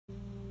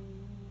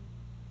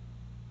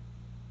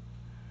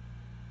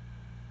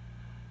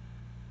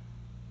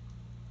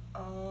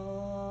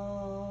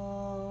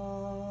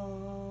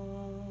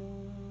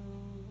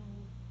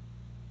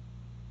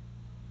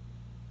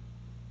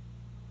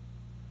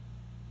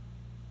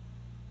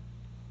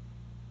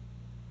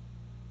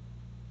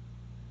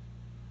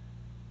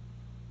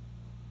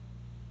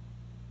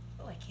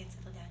Oh, I can't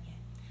settle down yet.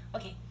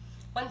 Okay,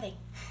 one thing.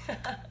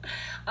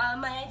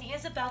 My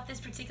ideas about this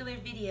particular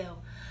video.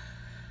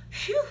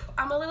 Phew,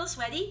 I'm a little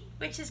sweaty,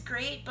 which is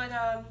great, but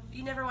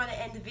you never want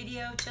to end the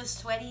video just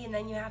sweaty and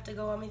then you have to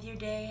go on with your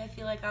day. I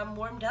feel like I'm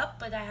warmed up,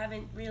 but I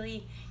haven't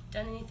really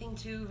done anything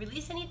to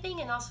release anything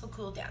and also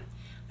cool down.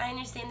 I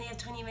understand they have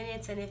 20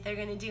 minutes, and if they're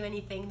going to do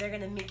anything, they're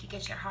going to make you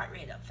get your heart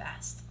rate up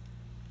fast.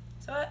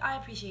 So I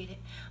appreciate it.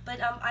 But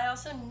I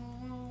also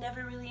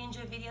never really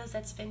enjoy videos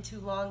that spend too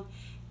long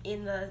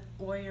in the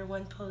Warrior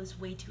One pose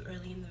way too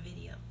early in the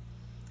video.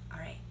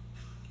 Alright.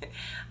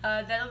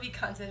 That'll be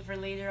content for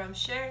later, I'm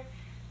sure.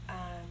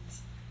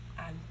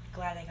 I'm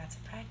glad I got to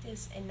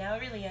practice, and now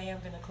really I am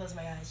going to close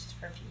my eyes just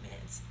for a few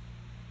minutes.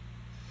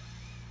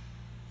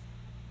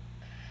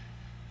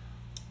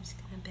 I'm just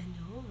going to bend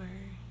over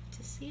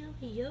to seal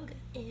the yoga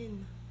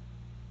in.